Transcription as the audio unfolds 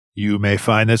You may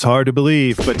find this hard to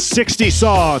believe, but 60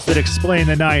 Songs That Explain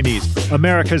the 90s,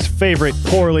 America's favorite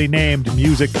poorly named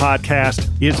music podcast,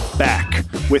 is back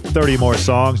with 30 more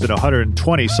songs and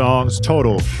 120 songs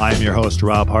total. I'm your host,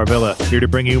 Rob Harvilla, here to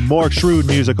bring you more shrewd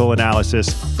musical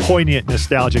analysis, poignant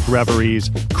nostalgic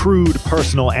reveries, crude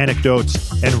personal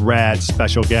anecdotes, and rad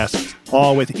special guests,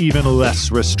 all with even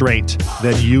less restraint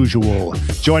than usual.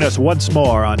 Join us once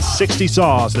more on 60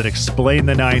 Songs That Explain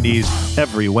the 90s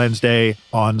every Wednesday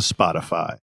on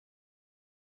Spotify.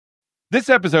 This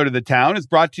episode of The Town is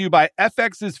brought to you by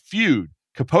FX's Feud,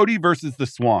 Capote versus the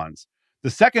Swans. The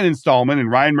second installment in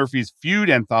Ryan Murphy's Feud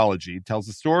anthology tells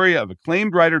the story of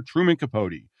acclaimed writer Truman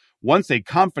Capote, once a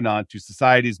confidant to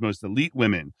society's most elite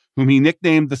women, whom he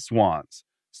nicknamed the Swans.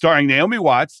 Starring Naomi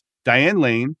Watts, Diane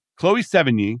Lane, Chloe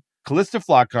Sevigny, Callista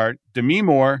Flockhart, Demi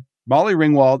Moore, Molly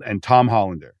Ringwald, and Tom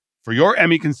Hollander. For your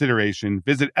Emmy consideration,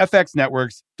 visit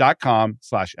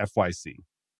fxnetworks.com/FYC.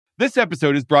 This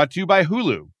episode is brought to you by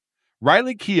Hulu.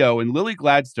 Riley Keough and Lily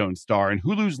Gladstone star in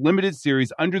Hulu's limited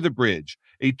series Under the Bridge,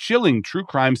 a chilling true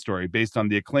crime story based on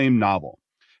the acclaimed novel.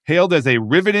 Hailed as a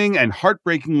riveting and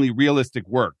heartbreakingly realistic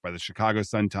work by the Chicago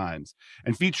Sun-Times,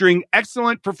 and featuring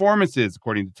excellent performances,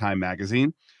 according to Time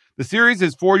magazine, the series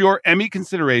is for your Emmy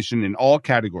consideration in all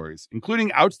categories,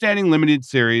 including Outstanding Limited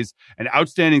Series and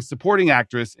Outstanding Supporting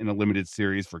Actress in a Limited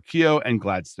Series for Keough and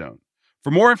Gladstone.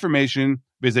 For more information,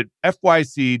 visit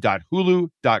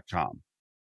fyc.hulu.com.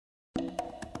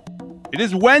 It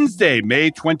is Wednesday,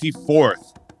 May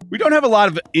 24th. We don't have a lot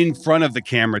of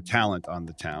in-front-of-the-camera talent on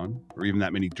The Town, or even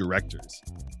that many directors.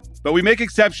 But we make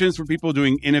exceptions for people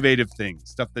doing innovative things,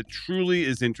 stuff that truly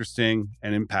is interesting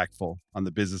and impactful on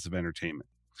the business of entertainment.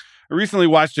 I recently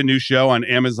watched a new show on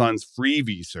Amazon's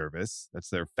Freevee service. That's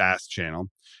their FAST channel.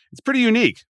 It's pretty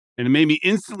unique, and it made me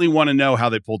instantly want to know how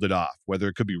they pulled it off, whether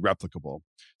it could be replicable.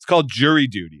 It's called Jury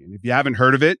Duty, and if you haven't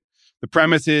heard of it, the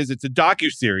premise is it's a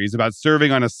docuseries about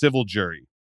serving on a civil jury,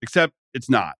 except it's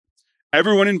not.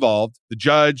 Everyone involved, the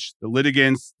judge, the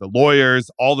litigants, the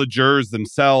lawyers, all the jurors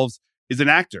themselves, is an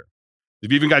actor.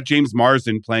 They've even got James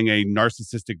Marsden playing a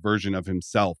narcissistic version of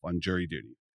himself on Jury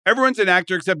Duty. Everyone's an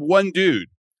actor except one dude,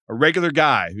 a regular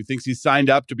guy who thinks he's signed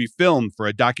up to be filmed for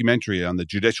a documentary on the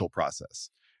judicial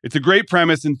process. It's a great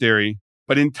premise in theory,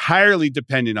 but entirely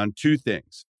dependent on two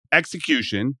things: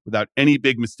 execution, without any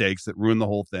big mistakes that ruin the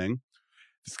whole thing.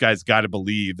 This guy's got to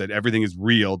believe that everything is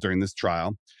real during this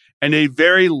trial, and a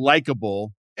very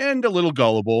likable and a little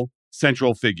gullible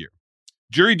central figure.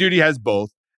 Jury Duty has both,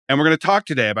 and we're going to talk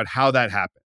today about how that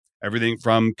happened. Everything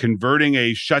from converting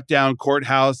a shutdown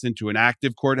courthouse into an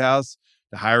active courthouse,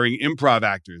 to hiring improv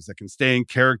actors that can stay in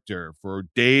character for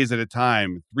days at a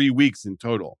time, 3 weeks in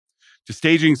total, to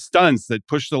staging stunts that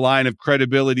push the line of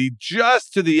credibility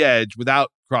just to the edge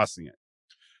without crossing it.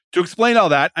 To explain all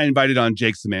that, I invited on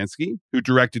Jake Szymanski, who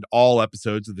directed all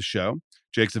episodes of the show.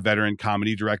 Jake's a veteran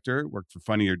comedy director, worked for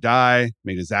Funny or Die,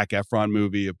 made a Zac Efron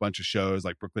movie, a bunch of shows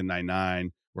like Brooklyn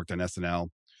Nine-Nine, worked on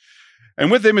SNL.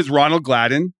 And with him is Ronald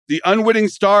Gladden, the unwitting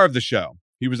star of the show.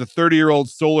 He was a 30-year-old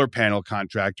solar panel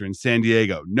contractor in San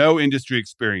Diego, no industry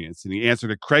experience, and he answered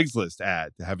a Craigslist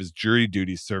ad to have his Jury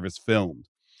Duty service filmed.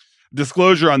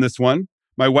 Disclosure on this one,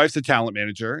 my wife's a talent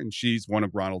manager, and she's one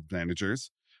of Ronald's managers,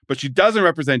 but she doesn't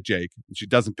represent Jake, and she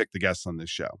doesn't pick the guests on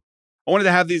this show. I wanted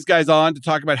to have these guys on to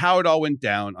talk about how it all went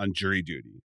down on Jury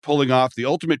Duty, pulling off the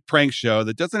ultimate prank show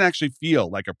that doesn't actually feel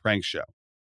like a prank show.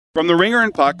 From The Ringer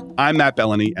and Puck, I'm Matt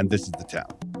Bellany, and this is The Town.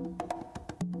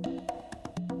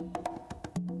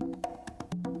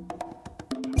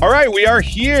 All right, we are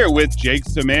here with Jake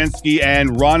Szymanski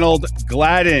and Ronald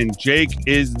Gladden. Jake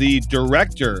is the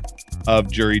director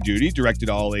of Jury Duty, directed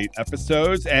all 8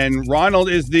 episodes, and Ronald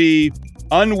is the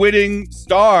unwitting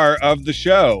star of the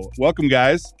show. Welcome,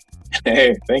 guys.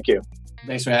 Hey, thank you.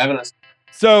 Thanks for having us.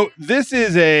 So this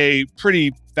is a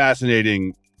pretty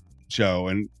fascinating show,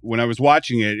 and when I was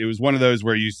watching it, it was one of those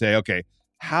where you say, okay,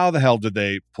 how the hell did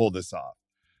they pull this off?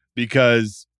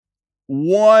 Because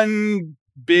one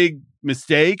big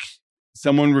mistake,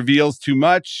 someone reveals too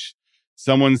much,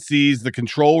 someone sees the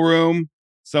control room,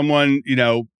 someone,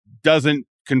 doesn't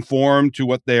conform to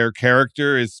what their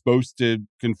character is supposed to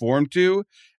conform to,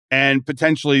 and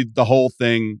potentially the whole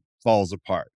thing falls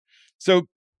apart. So,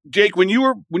 Jake, when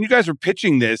you guys were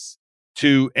pitching this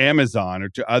to Amazon or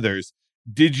to others,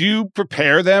 did you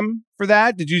prepare them for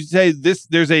that? Did you say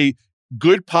there's a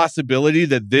good possibility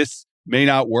that this may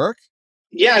not work?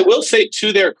 Yeah, I will say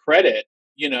to their credit,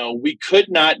 we could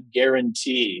not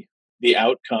guarantee the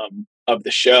outcome of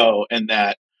the show and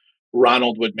that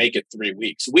Ronald would make it 3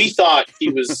 weeks. We thought he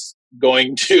was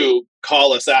going to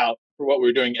call us out for what we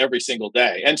were doing every single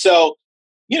day. And so,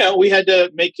 we had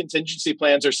to make contingency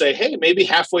plans or say, hey, maybe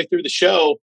halfway through the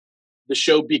show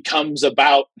becomes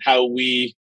about how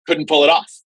we couldn't pull it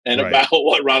off and Right. about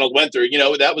what Ronald went through.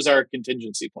 That was our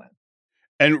contingency plan.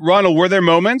 And Ronald, were there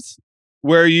moments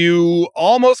where you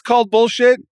almost called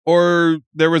bullshit, or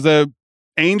there was a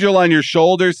angel on your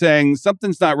shoulder saying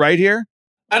something's not right here?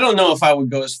 I don't know if I would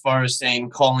go as far as saying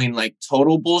calling like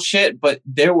total bullshit, but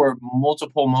there were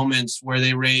multiple moments where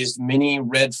they raised many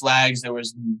red flags. There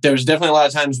was definitely a lot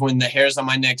of times when the hairs on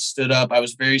my neck stood up. I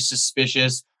was very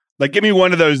suspicious. Like, give me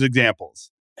one of those examples,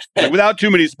 like, without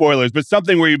too many spoilers, but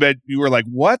something where you were like,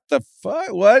 "What the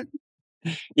fuck? What?"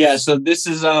 Yeah. So this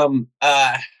is how do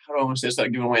I want to say this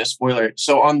without giving away a spoiler?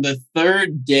 So on the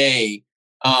third day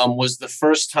was the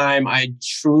first time I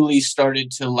truly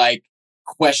started to like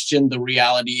question the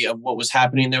reality of what was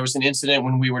happening. There was an incident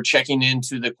when we were checking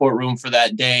into the courtroom for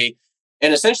that day.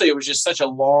 And essentially it was just such a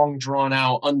long, drawn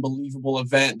out, unbelievable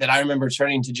event that I remember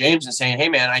turning to James and saying, hey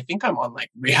man, I think I'm on like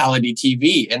reality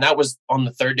TV. And that was on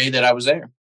the third day that I was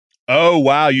there. Oh,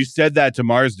 wow. You said that to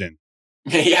Marsden.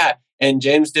 Yeah. And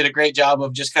James did a great job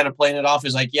of just kind of playing it off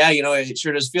as like, yeah, it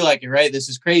sure does feel like it, right? This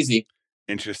is crazy.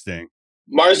 Interesting.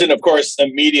 Marsden, of course,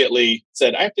 immediately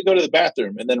said, I have to go to the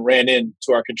bathroom, and then ran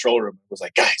into our control room and was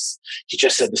like, guys, he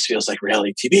just said this feels like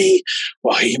reality TV.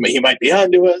 Well, he might be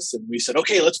on to us. And we said,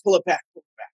 okay, let's pull it back.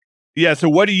 Yeah. So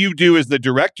what do you do as the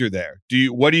director there?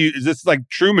 Is this like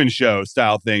Truman Show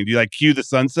style thing? Do you like cue the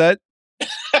sunset?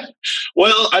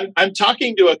 Well, I'm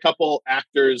talking to a couple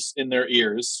actors in their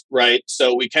ears, right?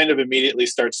 So we kind of immediately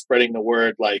start spreading the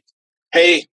word like,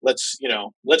 hey, let's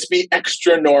be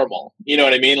extra normal. You know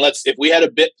what I mean? If we had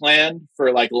a bit planned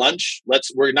for like lunch,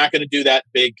 we're not going to do that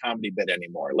big comedy bit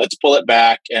anymore. Let's pull it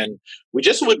back. And we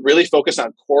just would really focus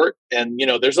on court. And,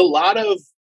 there's a lot of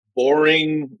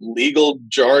boring legal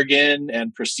jargon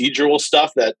and procedural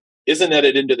stuff that isn't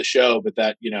edited into the show, but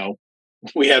that,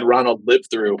 we had Ronald live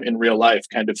through in real life,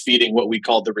 kind of feeding what we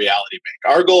called the reality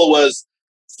bank. Our goal was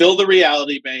fill the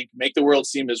reality bank, make the world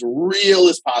seem as real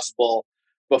as possible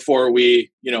before we,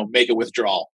 make a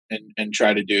withdrawal and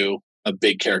try to do a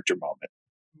big character moment.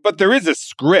 But there is a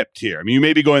script here. I mean, you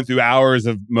may be going through hours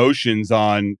of motions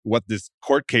on what this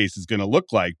court case is going to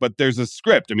look like, but there's a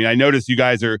script. I mean, I noticed you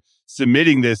guys are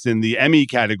submitting this in the Emmy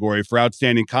category for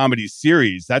Outstanding Comedy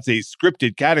Series. That's a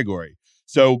scripted category.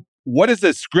 So what does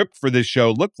the script for this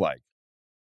show look like?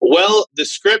 Well, the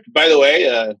script, by the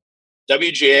way,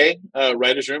 WGA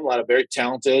writers room, a lot of very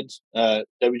talented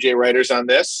WGA writers on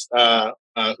this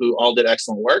who all did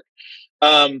excellent work.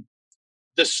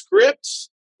 The script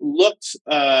looked,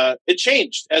 it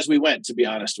changed as we went, to be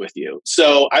honest with you.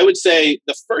 So I would say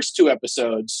the first two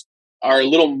episodes are a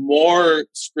little more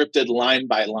scripted line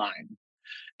by line.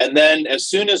 And then as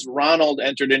soon as Ronald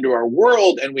entered into our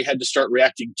world and we had to start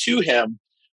reacting to him,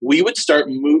 we would start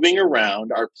moving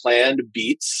around our planned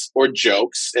beats or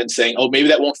jokes and saying, oh, maybe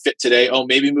that won't fit today. Oh,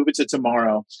 maybe move it to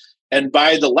tomorrow. And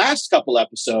by the last couple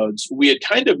episodes, we had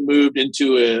kind of moved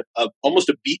into almost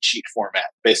a beat sheet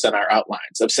format based on our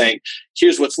outlines of saying,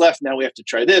 here's what's left. Now we have to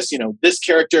try this. This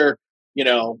character,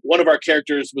 one of our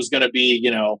characters was going to be,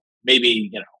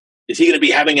 maybe, is he going to be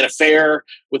having an affair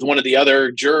with one of the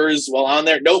other jurors while on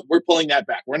there? Nope, we're pulling that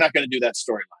back. We're not going to do that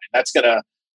storyline. That's going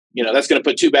to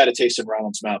put too bad a taste in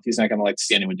Ronald's mouth. He's not going to like to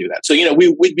see anyone do that. So,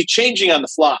 we'd be changing on the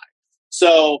fly.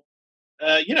 So,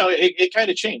 it kind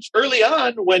of changed early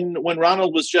on when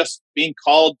Ronald was just being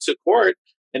called to court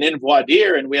and in voir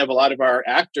dire, and we have a lot of our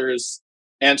actors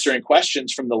answering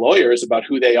questions from the lawyers about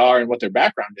who they are and what their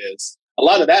background is. A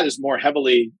lot of that is more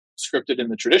heavily scripted in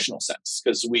the traditional sense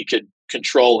because we could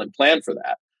control and plan for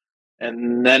that.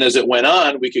 And then as it went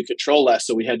on, we could control less.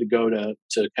 So we had to go to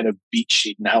kind of beat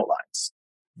sheet and outlines.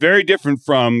 Very different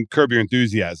from Curb Your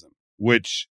Enthusiasm,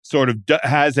 which sort of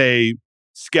has a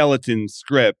skeleton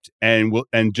script and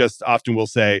just often will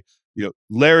say,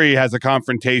 Larry has a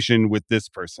confrontation with this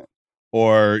person,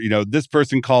 or, this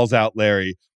person calls out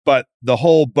Larry, but the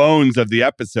whole bones of the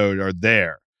episode are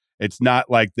there. It's not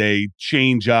like they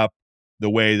change up the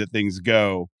way that things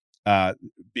go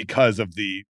because of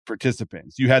the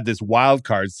participants. You had this wild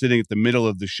card sitting at the middle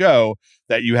of the show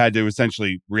that you had to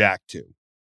essentially react to.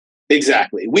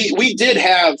 Exactly. We did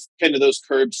have kind of those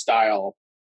Curb style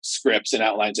scripts and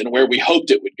outlines and where we hoped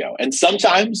it would go. And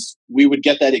sometimes we would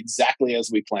get that exactly as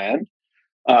we planned.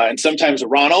 And sometimes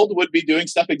Ronald would be doing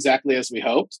stuff exactly as we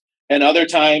hoped. And other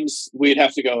times we'd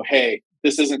have to go, hey,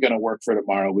 this isn't going to work for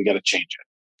tomorrow. We got to change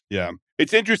it. Yeah.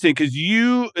 It's interesting because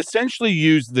you essentially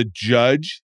use the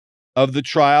judge of the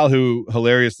trial, who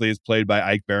hilariously is played by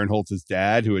Ike Barinholtz's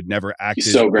dad, who had never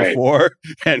acted before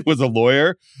and was a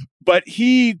lawyer. But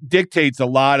he dictates a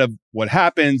lot of what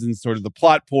happens and sort of the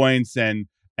plot points. And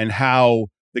and how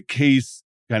the case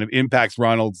kind of impacts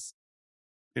Ronald's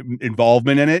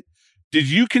involvement in it. Did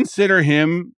you consider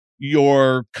him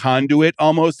your conduit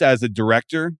almost as a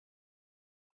director?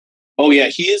 Oh yeah,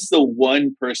 he is the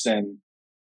one person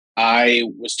I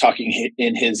was talking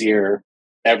in his ear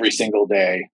every single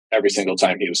day, every single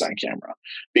time he was on camera.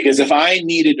 Because if I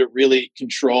needed to really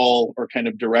control or kind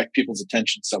of direct people's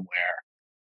attention somewhere,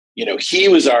 he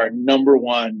was our number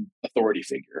one authority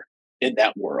figure in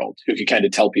that world who could kind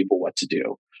of tell people what to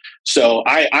do. So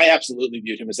I absolutely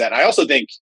viewed him as that. I also think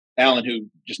Alan, who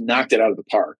just knocked it out of the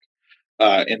park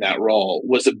in that role,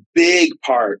 was a big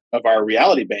part of our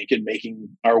reality bank in making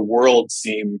our world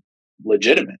seem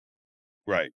legitimate.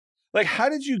 Right. Like, how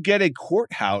did you get a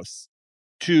courthouse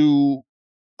to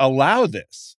allow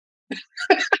this?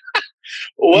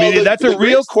 Well, I mean, that's a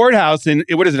real courthouse in,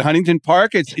 what is it, Huntington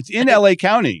Park? It's in LA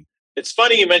County. It's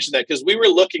funny you mentioned that because we were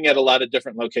looking at a lot of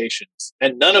different locations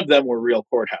and none of them were real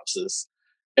courthouses.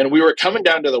 And we were coming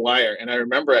down to the wire. And I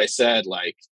remember I said,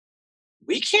 like,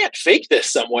 we can't fake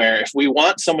this somewhere if we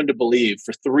want someone to believe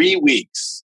for 3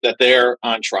 weeks that they're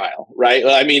on trial, right?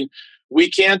 I mean, we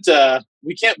can't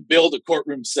build a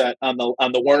courtroom set on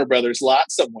the Warner Brothers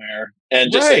lot somewhere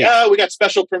and just say, oh, we got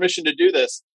special permission to do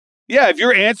this. Yeah, if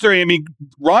you're answering, I mean,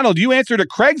 Ronald, you answered a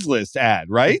Craigslist ad,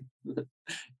 right?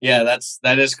 Yeah,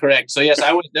 that is correct. So yes,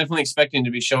 I was definitely expecting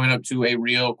to be showing up to a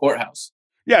real courthouse.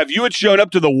 Yeah, if you had shown up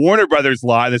to the Warner Brothers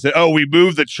lot and they said, oh, we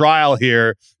moved the trial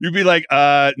here, you'd be like,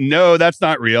 no, that's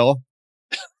not real.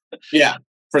 Yeah,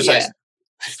 precisely.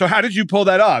 Yeah. So how did you pull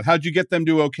that off? How'd you get them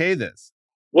to okay this?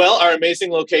 Well, our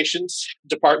amazing locations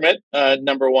department,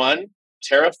 number one,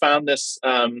 Tara found this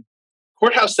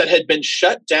courthouse that had been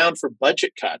shut down for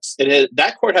budget cuts.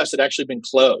 That courthouse had actually been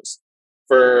closed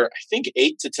for, I think,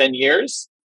 8 to 10 years.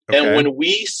 Okay. And when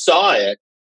we saw it,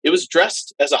 it was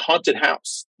dressed as a haunted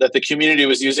house that the community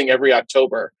was using every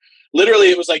October.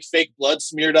 Literally, it was like fake blood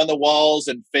smeared on the walls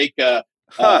and fake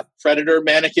predator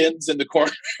mannequins in the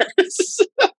corners.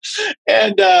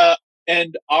 And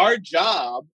our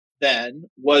job then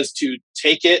was to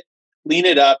take it, clean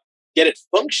it up, get it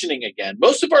functioning again.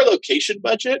 Most of our location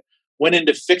budget went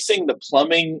into fixing the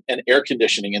plumbing and air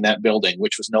conditioning in that building,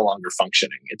 which was no longer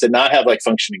functioning. It did not have like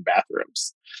functioning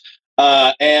bathrooms.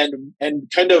 And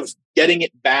kind of getting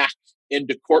it back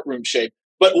into courtroom shape.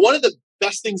 But one of the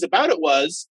best things about it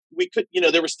was we could,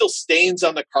 there were still stains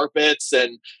on the carpets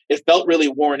and it felt really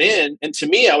worn in. And to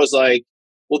me, I was like,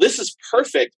 well, this is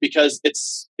perfect because it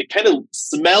kind of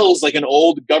smells like an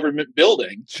old government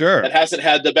building that hasn't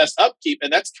had the best upkeep.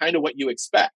 And that's kind of what you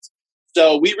expect.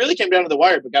 So we really came down to the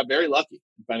wire, but got very lucky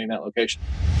in finding that location.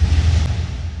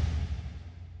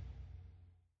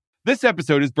 This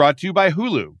episode is brought to you by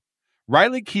Hulu.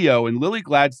 Riley Keough and Lily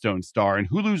Gladstone star in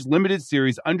Hulu's limited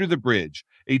series Under the Bridge,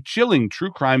 a chilling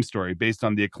true crime story based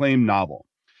on the acclaimed novel.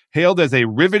 Hailed as a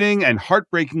riveting and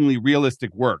heartbreakingly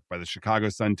realistic work by the Chicago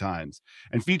Sun-Times,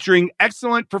 and featuring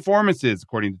excellent performances,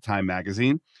 according to Time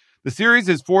magazine, the series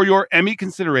is for your Emmy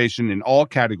consideration in all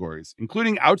categories,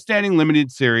 including Outstanding Limited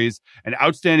Series and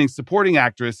Outstanding Supporting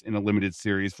Actress in a Limited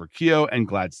Series for Keough and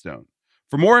Gladstone.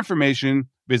 For more information,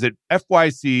 visit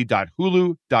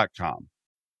fyc.hulu.com.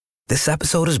 This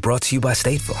episode is brought to you by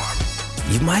State Farm.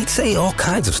 You might say all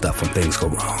kinds of stuff when things go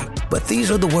wrong, but these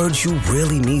are the words you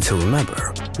really need to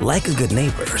remember. Like a good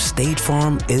neighbor, State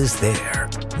Farm is there.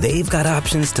 They've got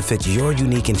options to fit your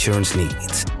unique insurance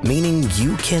needs, meaning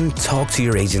you can talk to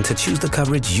your agent to choose the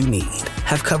coverage you need,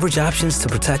 have coverage options to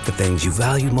protect the things you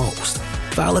value most,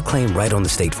 file a claim right on the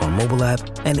State Farm mobile app,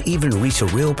 and even reach a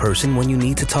real person when you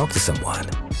need to talk to someone.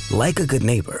 Like a good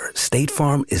neighbor, State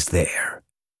Farm is there.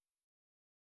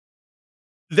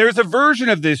 There's a version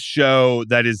of this show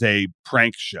that is a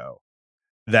prank show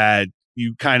that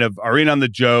you kind of are in on the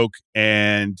joke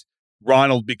and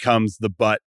Ronald becomes the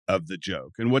butt of the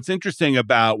joke. And what's interesting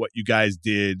about what you guys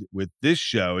did with this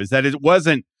show is that it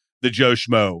wasn't the Joe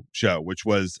Schmo show, which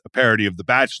was a parody of The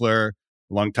Bachelor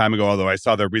a long time ago, although I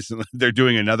saw they're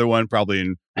doing another one probably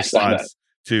in response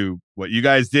to what you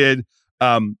guys did.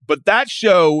 But that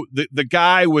show, the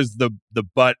guy was the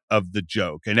butt of the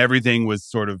joke and everything was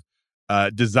sort of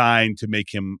designed to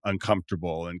make him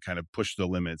uncomfortable and kind of push the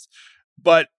limits.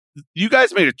 But you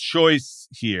guys made a choice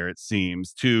here, it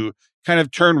seems, to kind of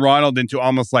turn Ronald into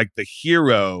almost like the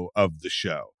hero of the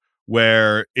show,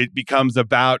 where it becomes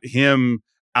about him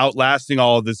outlasting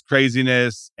all of this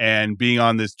craziness and being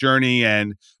on this journey.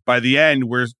 And by the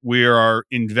end, we are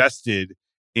invested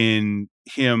in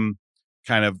him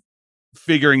kind of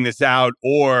figuring this out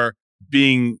or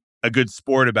being a good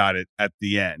sport about it at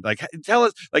the end. Like, tell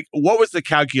us, like, what was the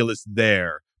calculus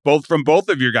there, both from both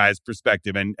of your guys'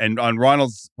 perspective and on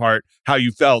Ronald's part, how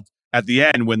you felt at the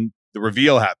end when the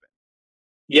reveal happened.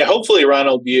 Yeah, hopefully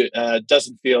Ronald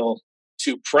doesn't feel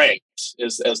too pranked,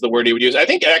 as the word he would use. I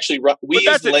think actually we but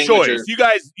that's use a language.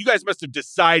 choice. You guys must have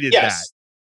decided Yes,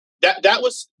 that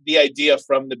was the idea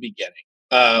from the beginning.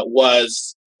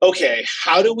 Was okay.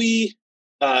 How do we?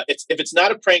 If it's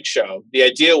not a prank show, the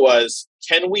idea was,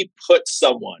 can we put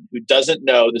someone who doesn't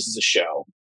know this is a show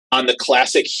on the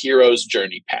classic hero's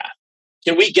journey path?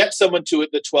 Can we get someone to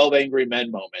the 12 Angry Men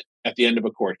moment at the end of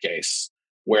a court case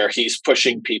where he's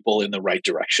pushing people in the right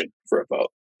direction for a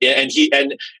vote? And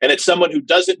it's someone who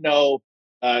doesn't know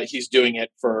he's doing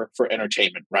it for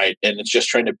entertainment, right? And it's just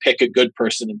trying to pick a good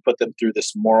person and put them through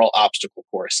this moral obstacle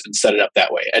course and set it up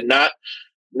that way, and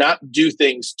not do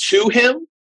things to him,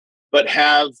 but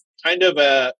have kind of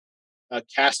a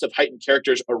cast of heightened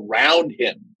characters around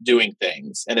him doing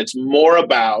things. And it's more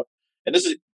about, and this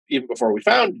is even before we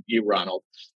found you, Ronald,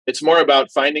 it's more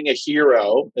about finding a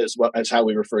hero, as how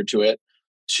we referred to it,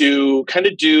 to kind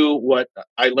of do what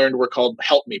I learned were called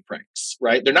help me pranks,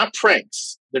 right? They're not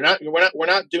pranks. We're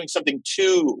not doing something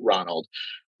to Ronald.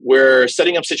 We're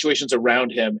setting up situations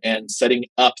around him and setting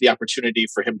up the opportunity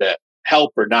for him to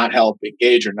help or not help,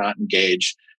 engage or not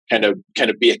engage, kind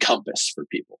of be a compass for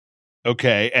people.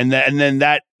 Okay, and then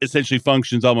that essentially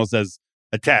functions almost as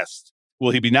a test.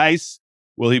 Will he be nice?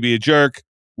 Will he be a jerk?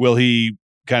 Will he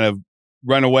kind of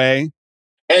run away?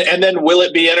 And then will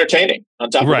it be entertaining on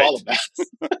top of all of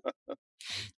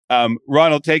that?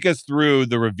 Ronald, take us through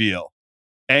the reveal.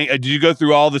 Did you go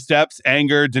through all the steps?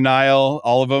 Anger, denial,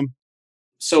 all of them?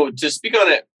 So to speak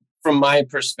on it from my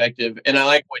perspective, and I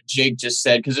like what Jake just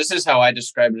said, because this is how I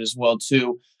describe it as well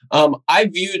too. I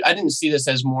didn't see this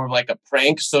as more of like a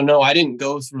prank. So no, I didn't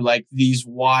go through like these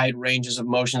wide ranges of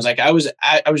emotions. Like I was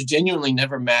genuinely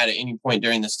never mad at any point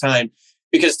during this time,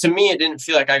 because to me, it didn't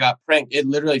feel like I got pranked. It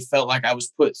literally felt like I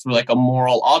was put through like a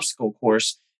moral obstacle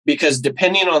course, because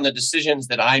depending on the decisions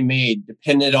that I made,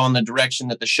 depended on the direction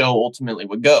that the show ultimately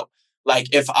would go.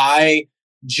 Like if I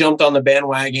jumped on the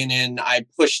bandwagon and I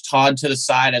pushed Todd to the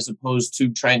side as opposed to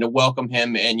trying to welcome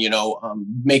him and,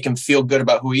 make him feel good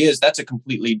about who he is, that's a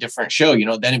completely different show.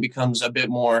 Then it becomes a bit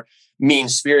more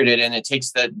mean-spirited and it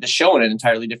takes the show in an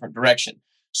entirely different direction.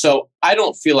 So I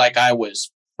don't feel like I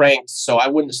was pranked. So I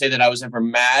wouldn't say that I was ever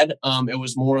mad. It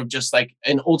was more of just like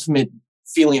an ultimate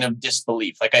feeling of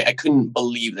disbelief. Like I couldn't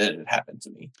believe that it had happened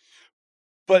to me.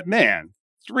 But man,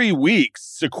 3 weeks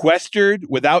sequestered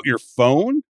without your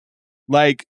phone?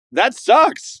 Like, that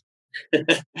sucks.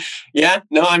 Yeah,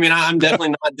 no, I mean, I'm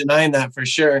definitely not denying that for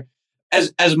sure.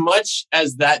 As much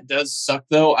as that does suck,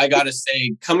 though, I got to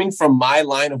say, coming from my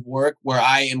line of work where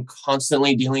I am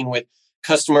constantly dealing with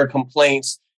customer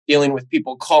complaints, dealing with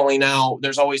people calling out,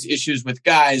 there's always issues with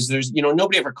guys. There's,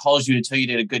 nobody ever calls you to tell you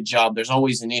did a good job. There's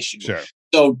always an issue. Sure.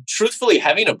 So truthfully,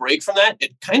 having a break from that,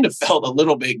 it kind of felt a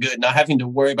little bit good, not having to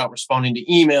worry about responding to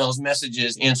emails,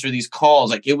 messages, answer these calls.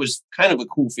 Like it was kind of a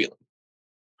cool feeling.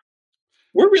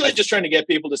 We're really just trying to get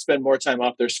people to spend more time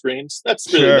off their screens.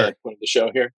 That's really the point of the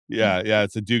show here. Yeah,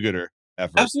 it's a do-gooder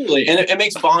effort. Absolutely, and it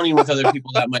makes bonding with other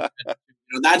people that much better.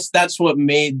 That's what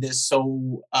made this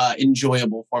so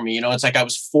enjoyable for me. It's like I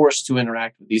was forced to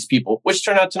interact with these people, which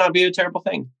turned out to not be a terrible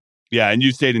thing. Yeah, and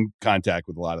you stayed in contact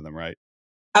with a lot of them, right?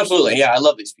 Absolutely, yeah, I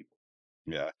love these people.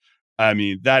 Yeah, I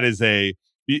mean, that is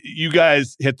you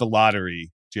guys hit the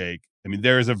lottery, Jake. I mean,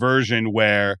 there is a version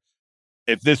where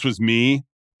if this was me,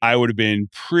 I would have been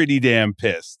pretty damn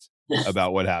pissed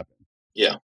about what happened.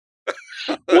 Yeah.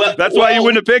 That's why you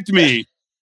wouldn't have picked me.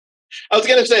 I was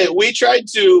going to say, we tried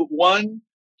to, one,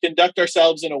 conduct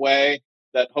ourselves in a way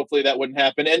that hopefully that wouldn't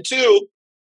happen. And two,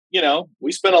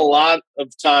 we spent a lot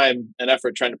of time and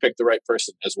effort trying to pick the right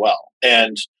person as well.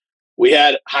 And we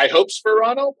had high hopes for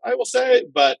Ronald, I will say,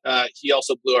 but he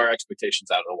also blew our expectations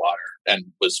out of the water and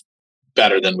was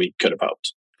better than we could have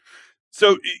hoped.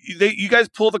 So you guys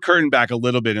pull the curtain back a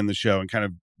little bit in the show and kind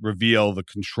of reveal the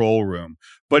control room.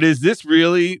 But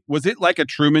was it like a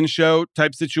Truman Show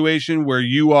type situation where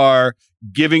you are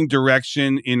giving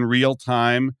direction in real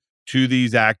time to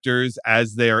these actors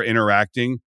as they are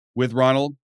interacting with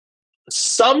Ronald?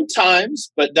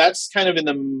 Sometimes, but that's kind of in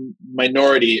the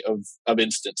minority of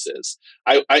instances.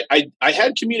 I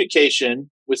had communication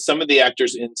with some of the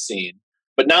actors in scene,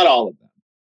 but not all of them.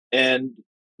 And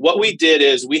what we did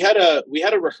is we had a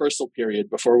rehearsal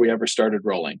period before we ever started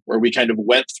rolling, where we kind of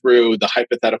went through the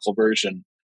hypothetical version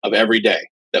of every day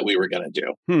that we were going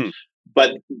to do.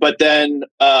 But then,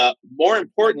 more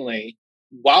importantly,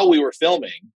 while we were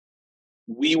filming,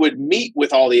 we would meet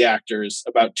with all the actors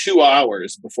about 2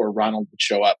 hours before Ronald would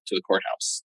show up to the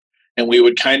courthouse, and we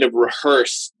would kind of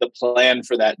rehearse the plan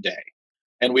for that day.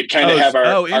 And we'd kind of have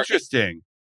our interesting.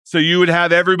 So you would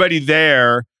have everybody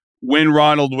there when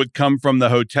Ronald would come from the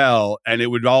hotel, and it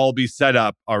would all be set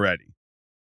up already.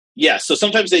 Yeah. So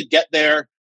sometimes they'd get there,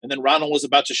 and then Ronald was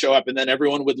about to show up, and then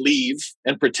everyone would leave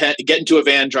and get into a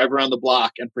van, drive around the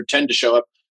block, and pretend to show up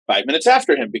 5 minutes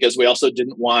after him, because we also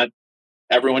didn't want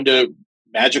everyone to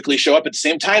magically show up at the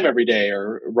same time every day,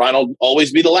 or Ronald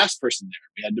always be the last person there.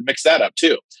 We had to mix that up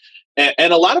too.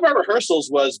 And a lot of our rehearsals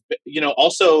was,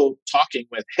 also talking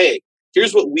with, hey,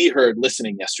 here's what we heard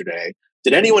listening yesterday.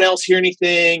 Did anyone else hear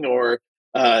anything? Or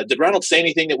did Ronald say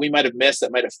anything that we might have missed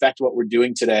that might affect what we're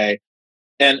doing today?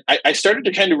 And I started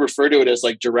to kind of refer to it as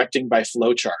like directing by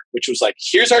flowchart, which was like,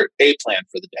 here's our A plan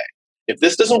for the day. If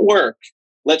this doesn't work,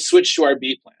 let's switch to our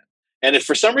B plan. And if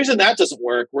for some reason that doesn't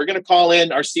work, we're going to call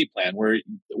in our C plan,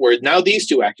 where now these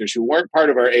two actors who weren't part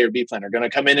of our A or B plan are going to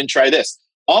come in and try this,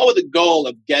 all with the goal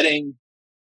of getting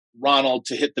Ronald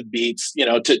to hit the beats,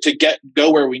 to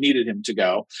go where we needed him to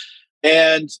go.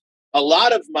 And a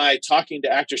lot of my talking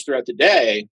to actors throughout the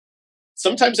day,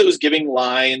 sometimes it was giving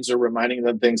lines or reminding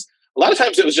them things. A lot of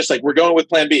times it was just like, we're going with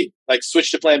plan B, like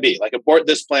switch to plan B, like abort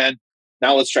this plan.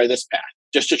 Now let's try this path,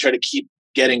 just to try to keep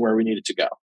getting where we needed to go.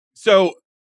 So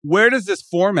where does this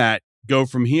format go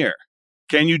from here?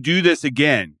 Can you do this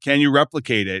again? Can you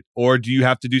replicate it? Or do you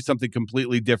have to do something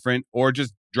completely different, or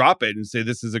just drop it and say,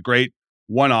 this is a great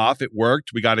one-off. It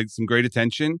worked. We got some great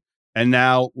attention, and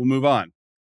now we'll move on.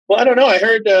 Well, I don't know. I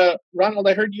heard, Ronald,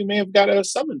 you may have got a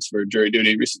summons for jury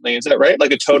duty recently. Is that right?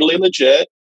 Like a totally legit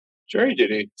jury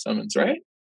duty summons, right?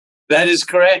 That is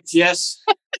correct. Yes.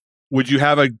 Would you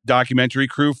have a documentary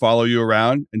crew follow you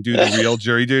around and do the real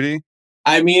jury duty?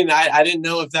 I mean, I didn't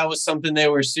know if that was something they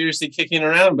were seriously kicking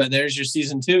around, but there's your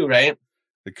season 2, right?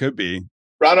 It could be.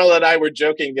 Ronald and I were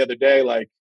joking the other day, like,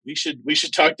 we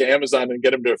should talk to Amazon and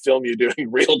get them to film you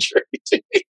doing real jury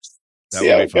duty. See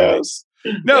how it goes.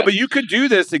 No, yeah. But you could do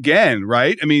this again,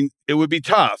 right? I mean, it would be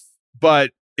tough, but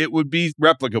it would be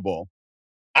replicable.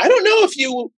 I don't know if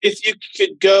you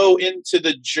could go into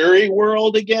the jury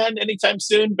world again anytime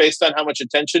soon, based on how much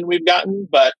attention we've gotten.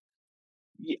 But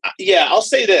yeah, I'll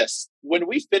say this. When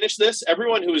we finished this,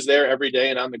 everyone who was there every day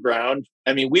and on the ground,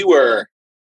 I mean, we were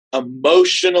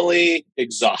emotionally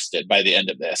exhausted by the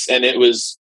end of this. And it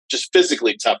was just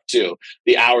physically tough too.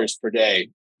 The hours per day,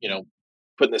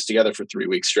 putting this together for 3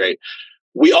 weeks straight.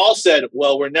 We all said,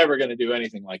 well, we're never going to do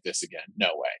anything like this again. No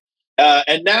way.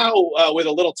 And now with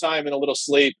a little time and a little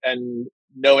sleep and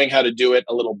knowing how to do it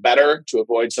a little better to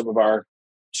avoid some of our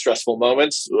stressful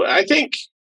moments, I think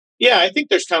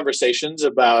there's conversations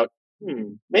about,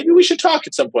 maybe we should talk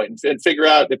at some point and figure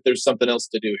out if there's something else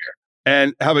to do here.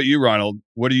 And how about you, Ronald?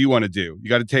 What do you want to do? You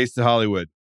got a taste of Hollywood.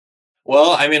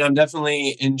 Well, I mean, I'm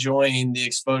definitely enjoying the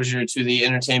exposure to the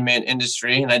entertainment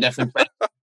industry, and I definitely plan to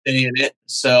stay in it.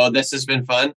 So this has been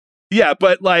fun. Yeah,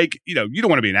 but you don't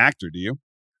want to be an actor, do you?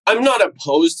 I'm not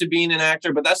opposed to being an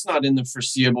actor, but that's not in the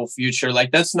foreseeable future.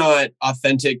 Like, that's not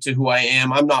authentic to who I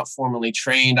am. I'm not formally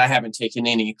trained. I haven't taken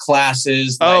any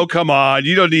classes. Oh, come on.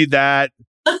 You don't need that.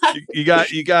 you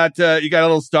got a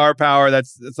little star power.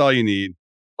 That's all you need.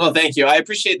 Well, thank you. I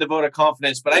appreciate the vote of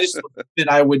confidence, but I just think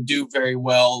that I would do very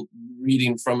well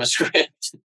reading from a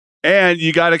script. And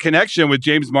you got a connection with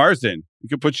James Marsden. He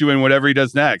could put you in whatever he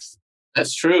does next.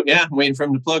 That's true. Yeah, I'm waiting for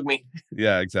him to plug me.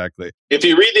 Yeah, exactly. If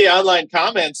you read the online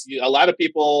comments, a lot of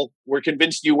people were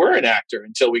convinced you were an actor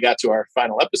until we got to our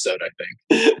final episode, I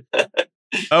think.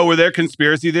 Oh, were there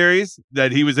conspiracy theories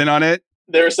that he was in on it?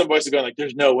 There were some voices going like,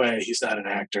 there's no way he's not an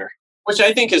actor. Which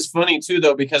I think is funny too,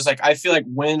 though, because I feel like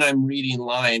when I'm reading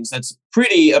lines, that's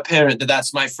pretty apparent that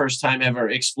that's my first time ever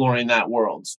exploring that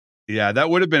world. Yeah,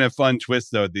 that would have been a fun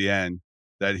twist, though, at the end,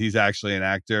 that he's actually an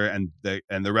actor and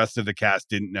the rest of the cast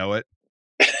didn't know it.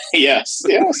 Yes.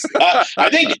 I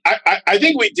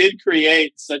think we did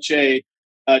create such a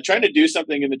trying to do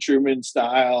something in the Truman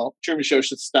Show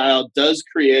style does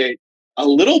create a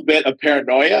little bit of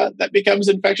paranoia that becomes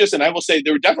infectious. And I will say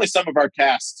there were definitely some of our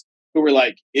cast who were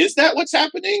like, is that what's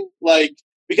happening? Like,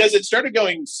 because it started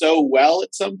going so well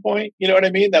at some point, you know what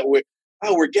I mean? That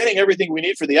we're getting everything we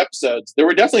need for the episodes. There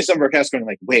were definitely some of our cast going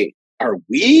like, wait, are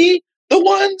we the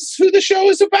ones who the show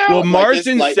is about? Well,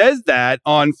 Marsden says that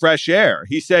on Fresh Air.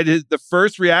 He said the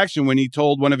first reaction when he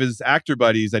told one of his actor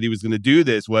buddies that he was going to do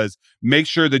this was, make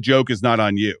sure the joke is not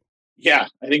on you. Yeah,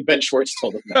 I think Ben Schwartz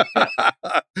told him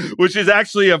that. Which is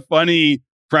actually a funny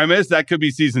premise. That could be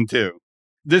season 2.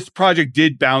 This project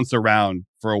did bounce around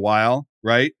for a while,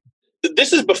 right?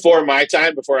 This is before my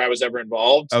time, before I was ever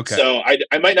involved. Okay. So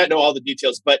I might not know all the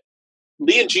details, but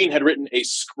Lee and Gene had written a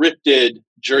scripted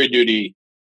jury duty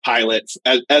pilot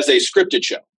as a scripted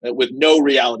show with no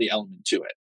reality element to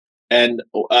it. And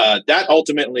that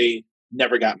ultimately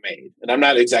never got made. And I'm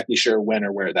not exactly sure when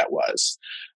or where that was.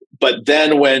 But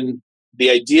then when the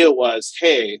idea was,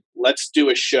 hey, let's do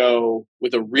a show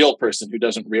with a real person who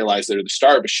doesn't realize they're the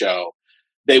star of a show,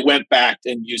 they went back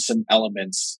and used some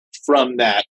elements from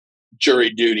that jury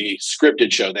duty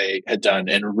scripted show they had done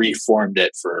and reformed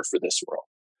it for this world.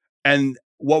 And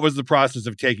what was the process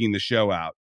of taking the show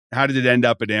out? How did it end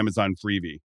up at Amazon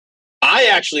Freevee? I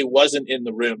actually wasn't in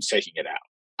the rooms taking it out.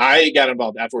 I got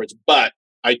involved afterwards, but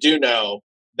I do know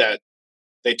that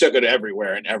they took it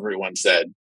everywhere and everyone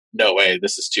said, no way,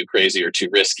 this is too crazy or too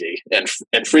risky. And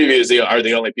Freevee are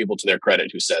the only people, to their credit,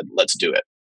 who said, let's do it.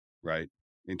 Right.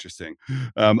 Interesting.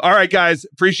 All right, guys.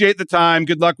 Appreciate the time.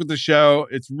 Good luck with the show.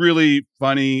 It's really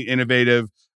funny, innovative.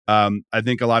 I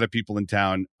think a lot of people in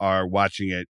town are watching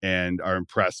it and are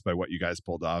impressed by what you guys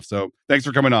pulled off. So thanks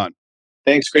for coming on.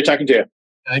 Thanks. Great talking to you.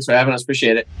 Thanks for having us.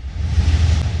 Appreciate it.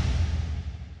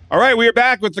 All right. We are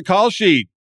back with the call sheet.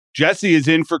 Jesse is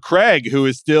in for Craig, who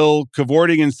is still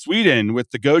cavorting in Sweden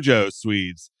with the Gojo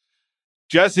Swedes.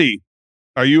 Jesse,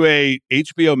 are you a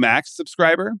HBO Max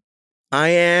subscriber? I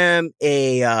am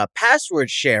a password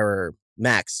sharer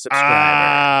Max subscriber.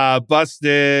 Ah,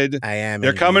 busted. I am.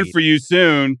 They're coming for you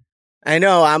soon. I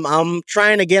know. I'm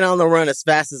trying to get on the run as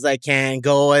fast as I can,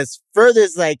 go as further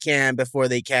as I can before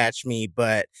they catch me.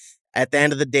 But at the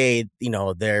end of the day,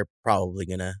 they're probably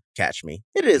going to catch me.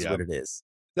 It is what it is.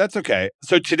 That's okay.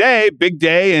 So today, big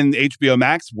day in HBO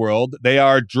Max world. They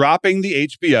are dropping the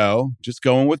HBO, just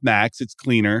going with Max. It's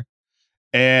cleaner.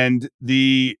 And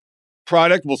the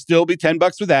product will still be $10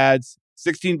 with ads,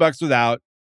 $16 without,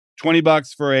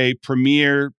 $20 for a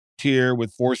premiere tier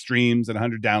with 4 streams and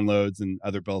 100 downloads and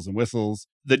other bells and whistles.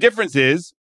 The difference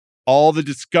is all the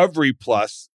Discovery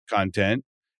Plus content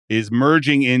is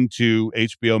merging into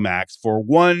HBO Max for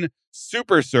one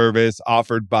super service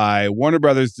offered by Warner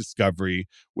Brothers Discovery,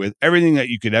 with everything that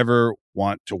you could ever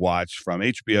want to watch, from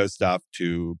HBO stuff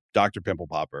to Dr. Pimple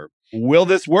Popper. Will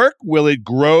this work? Will it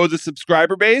grow the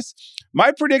subscriber base?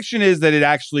 My prediction is that it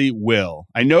actually will.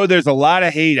 I know there's a lot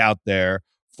of hate out there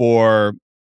for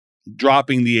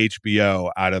dropping the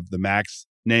HBO out of the Max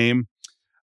name.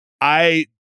 I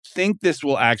think this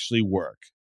will actually work.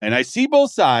 And I see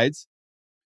both sides.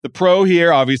 The pro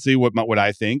here, obviously, what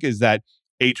I think is that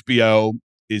HBO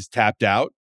is tapped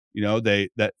out.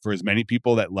 That for as many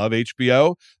people that love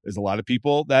HBO, there's a lot of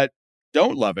people that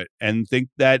don't love it and think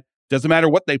that doesn't matter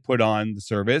what they put on the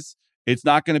service, it's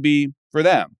not going to be for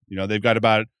them. They've got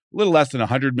about a little less than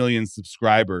 100 million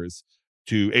subscribers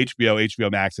to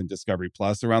HBO Max, and Discovery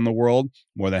Plus around the world.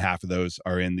 More than half of those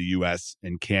are in the US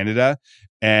and Canada,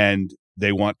 and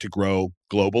they want to grow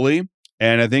globally.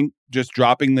 And I think just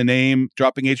dropping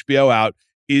HBO out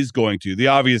is going to. The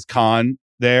obvious con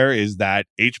there is that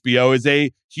HBO is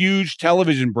a huge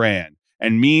television brand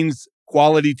and means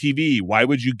quality TV. Why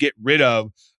would you get rid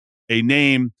of a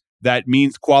name that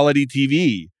means quality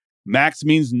TV? Max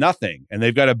means nothing, and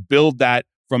they've got to build that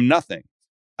from nothing.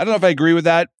 I don't know if I agree with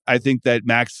that. I think that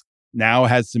Max now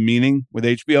has some meaning with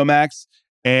HBO Max,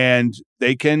 and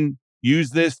they can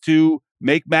use this to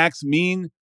make Max mean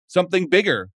something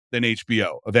bigger than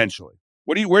HBO eventually.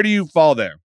 Where do you fall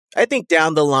there? I think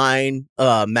down the line,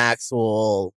 Max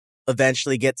will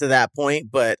eventually get to that point,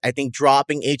 but I think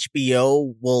dropping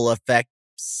HBO will affect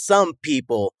some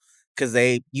people because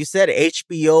you said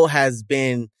HBO has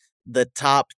been the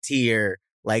top tier,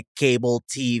 like cable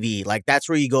TV. Like that's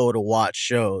where you go to watch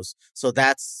shows. So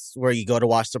that's where you go to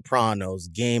watch Sopranos,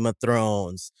 Game of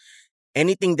Thrones,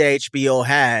 anything that HBO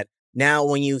had. Now,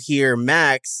 when you hear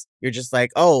Max, you're just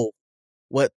like, oh,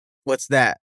 what's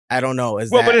that? I don't know.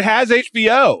 But it has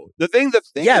HBO. The thing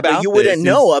but you wouldn't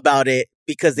know about it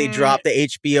because they dropped the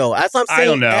HBO. That's what I'm saying. I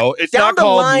don't know. It's down not the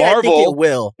called line, Marvel. I think it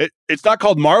will. It's not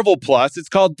called Marvel Plus. It's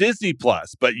called Disney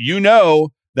Plus. But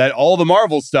that all the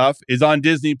Marvel stuff is on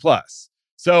Disney Plus.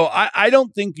 So I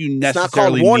don't think you necessarily It's not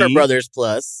called Warner Brothers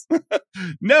Plus.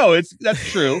 No,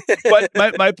 that's true. But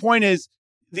my point is,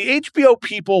 the HBO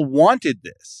people wanted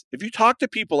this. If you talk to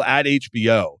people at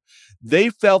HBO, they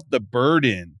felt the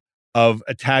burden of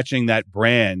attaching that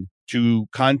brand to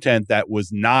content that was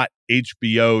not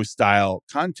HBO style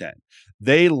content.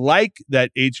 They like that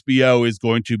HBO is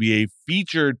going to be a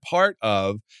featured part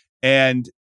of and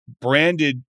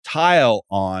branded tile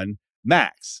on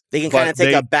Max. They can kind of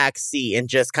take a back seat and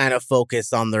just kind of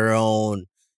focus on their own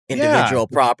individual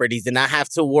properties and not have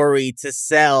to worry to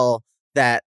sell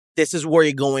that this is where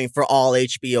you're going for all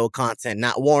HBO content,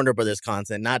 not Warner Brothers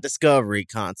content, not Discovery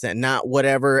content, not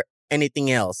whatever, anything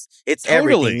else. It's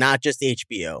everything, not just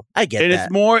HBO. I get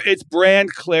that. And it's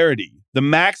brand clarity. The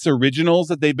Max originals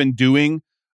that they've been doing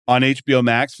on HBO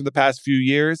Max for the past few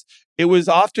years, it was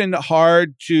often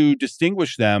hard to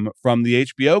distinguish them from the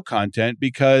HBO content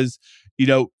because,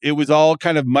 it was all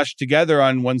kind of mushed together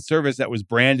on one service that was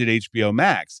branded HBO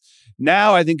Max.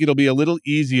 Now I think it'll be a little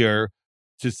easier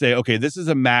to say, okay, this is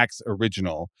a Max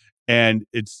original and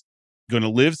it's going to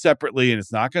live separately and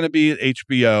it's not going to be at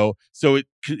HBO. So it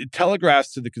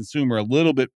telegraphs to the consumer a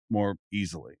little bit more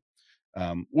easily.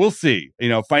 We'll see.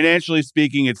 Financially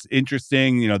speaking, it's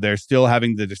interesting. They're still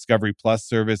having the Discovery Plus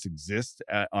service exist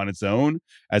on its own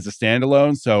as a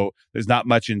standalone. So there's not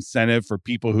much incentive for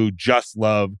people who just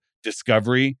love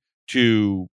Discovery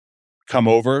to come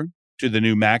over to the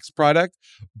new Max product.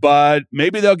 But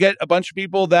maybe they'll get a bunch of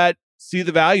people that see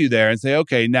the value there and say,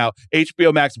 okay, now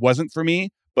HBO Max wasn't for me,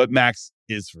 but Max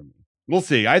is for me. We'll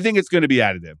see. I think it's going to be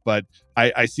additive, but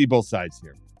I see both sides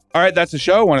here. All right, that's the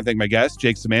show. I want to thank my guests,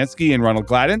 Jake Szymanski and Ronald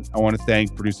Gladden. I want to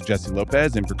thank producer Jesse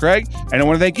Lopez and for Craig. And I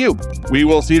want to thank you. We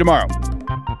will see you tomorrow.